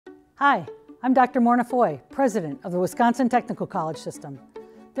Hi, I'm Dr. Morna Foy, President of the Wisconsin Technical College System.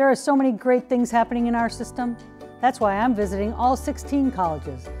 There are so many great things happening in our system. That's why I'm visiting all 16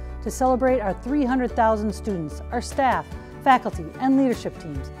 colleges to celebrate our 300,000 students, our staff, faculty, and leadership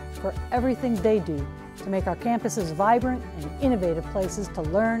teams for everything they do to make our campuses vibrant and innovative places to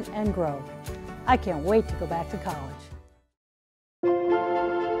learn and grow. I can't wait to go back to college.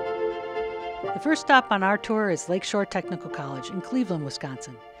 The first stop on our tour is Lakeshore Technical College in Cleveland,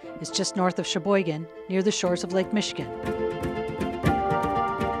 Wisconsin. It's just north of Sheboygan, near the shores of Lake Michigan.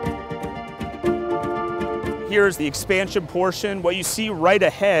 Here's the expansion portion. What you see right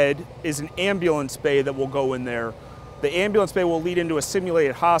ahead is an ambulance bay that will go in there. The ambulance bay will lead into a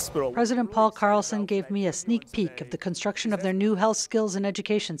simulated hospital. President Paul Carlson gave me a sneak peek of the construction of their new Health Skills and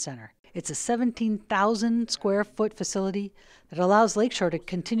Education Center. It's a 17,000 square foot facility that allows Lakeshore to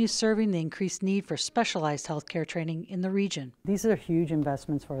continue serving the increased need for specialized healthcare training in the region. These are huge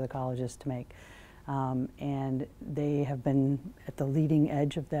investments for the colleges to make, and they have been at the leading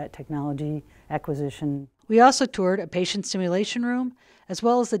edge of that technology acquisition. We also toured a patient simulation room, as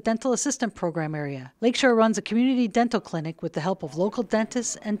well as the dental assistant program area. Lakeshore runs a community dental clinic with the help of local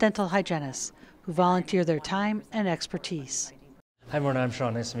dentists and dental hygienists who volunteer their time and expertise. Hi, Morna. I'm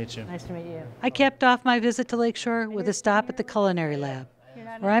Sean. Nice to meet you. Nice to meet you. I capped off my visit to Lakeshore with a stop at the culinary lab,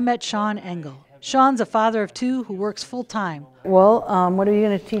 where I met Sean Engel. Sean's a father of two who works full-time. Well, what are you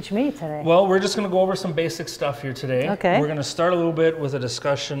going to teach me today? Well, we're just going to go over some basic stuff here today. Okay. We're going to start a little bit with a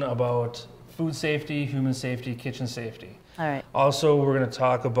discussion about food safety, human safety, kitchen safety. All right. Also, we're going to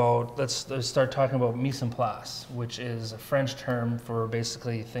talk about, let's start talking about mise en place, which is a French term for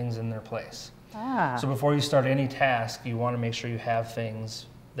basically things in their place. Ah. So before you start any task, you want to make sure you have things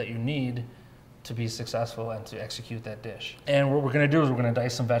that you need to be successful and to execute that dish. And what we're going to do is we're going to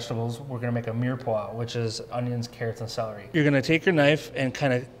dice some vegetables. We're going to make a mirepoix, which is onions, carrots, and celery. You're going to take your knife and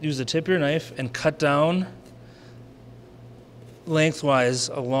kind of use the tip of your knife and cut down lengthwise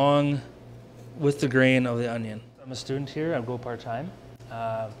along with the grain of the onion. I'm a student here. I go part-time.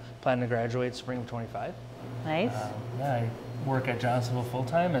 Planning to graduate spring of 25. Nice. Yeah, I work at Johnsonville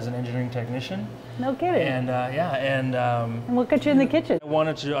full-time as an engineering technician. No kidding. And And what got you in the kitchen? I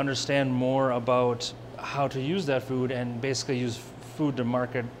wanted to understand more about how to use that food and basically use food to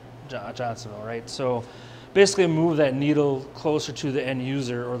market Johnsonville, right? So basically move that needle closer to the end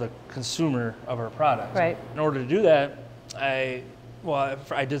user or the consumer of our product. Right. In order to do that, I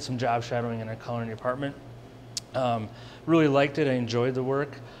did some job shadowing in a culinary department. Really liked it. I enjoyed the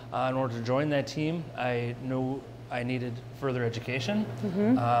work. In order to join that team, I knew I needed further education.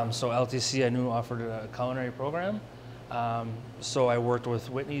 Mm-hmm. So LTC, I knew, offered a culinary program. So I worked with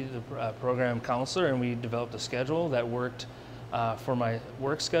Whitney, the program counselor, and we developed a schedule that worked for my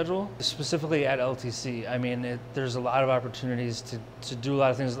work schedule. Specifically at LTC, I mean, there's a lot of opportunities to do a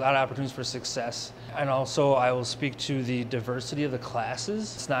lot of things, a lot of opportunities for success. And also I will speak to the diversity of the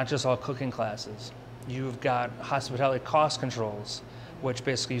classes. It's not just all cooking classes. You've got hospitality cost controls, which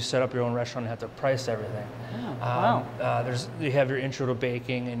basically you set up your own restaurant and have to price everything. Oh, wow. You have your intro to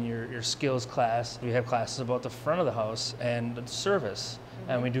baking and your skills class. We have classes about the front of the house and the service.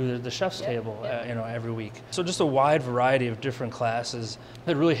 And we do the chef's table, every week. So just a wide variety of different classes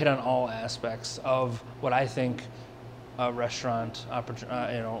that really hit on all aspects of what I think a restaurant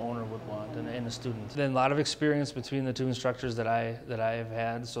owner would want and a student. Then a lot of experience between the two instructors that I have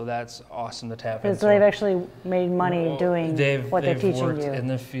had, so that's awesome to tap into. So they've actually made money doing what they're teaching you. They've worked in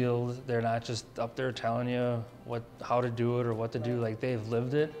the field. They're not just up there telling you how to do it or what to do. Like, they've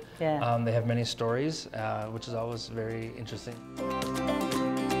lived it. Yeah. They have many stories, which is always very interesting.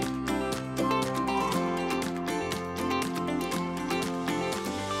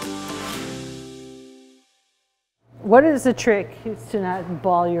 What is the trick to not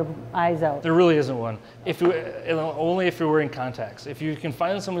bawl your eyes out? There really isn't one. Only if you're wearing contacts. If you can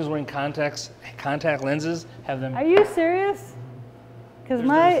find somebody who's wearing contact lenses, have them. Are you serious? Because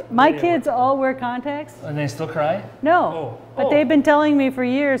my kids all wear contacts. And they still cry? No, but they've been telling me for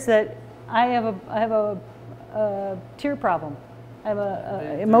years that I have a tear problem. I have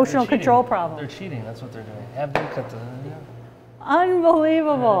a emotional control problem. They're cheating. That's what they're doing. Have them cut the.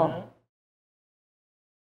 Unbelievable.